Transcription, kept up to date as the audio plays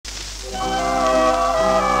When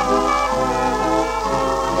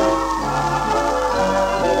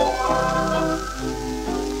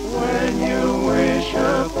you wish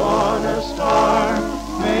upon a star,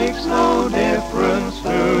 makes no difference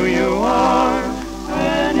who you are.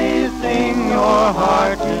 Anything your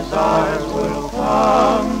heart desires will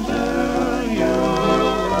come to you.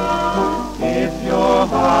 If your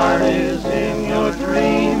heart is in your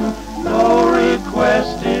dream, no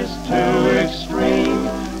request is too extreme.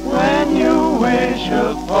 When you wish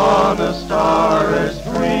upon a star as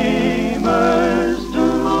dreamers do.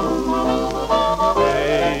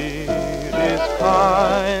 Fate is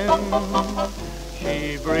kind,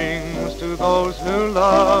 she brings to those who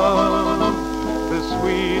love the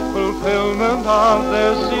sweet fulfillment of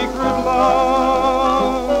their secret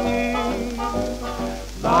longing.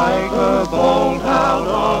 Like a bolt out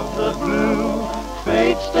of the blue,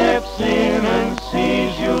 fate steps in and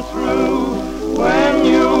sees you through. When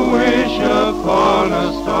you wish upon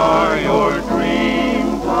a star, your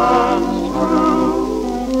dream comes true.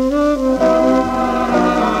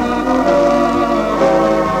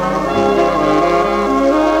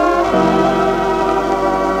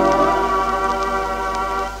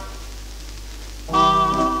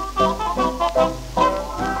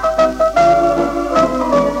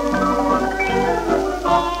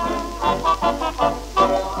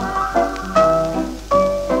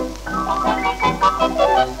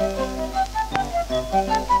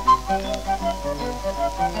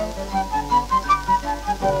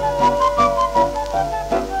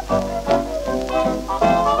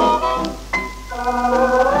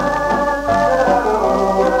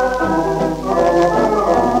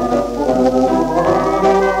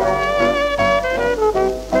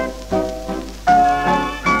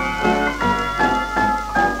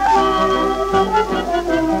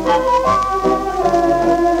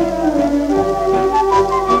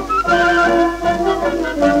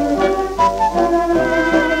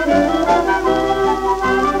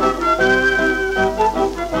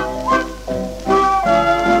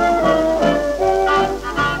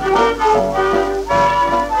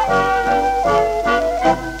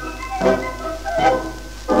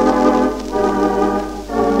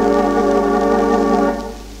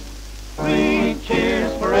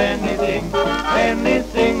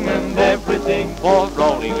 Anything and everything, for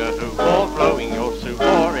rolling a hoop, for blowing your soup,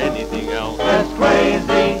 or anything else that's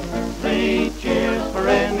crazy. 3 cheers for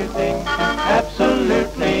anything,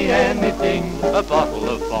 absolutely anything. a bottle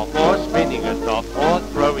of pop, or spinning a top, or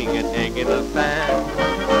throwing an egg in a pan.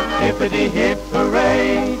 Hippity hip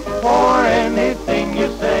hooray for anything you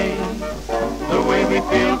say. The way we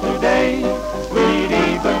feel today, we'd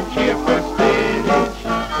even cheer for spinach.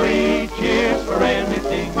 3 cheers for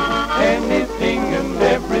anything, anything and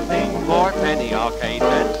everything. For penny arcades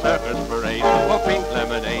and circus parades, for pink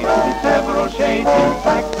lemonade, Several shades in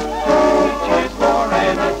fact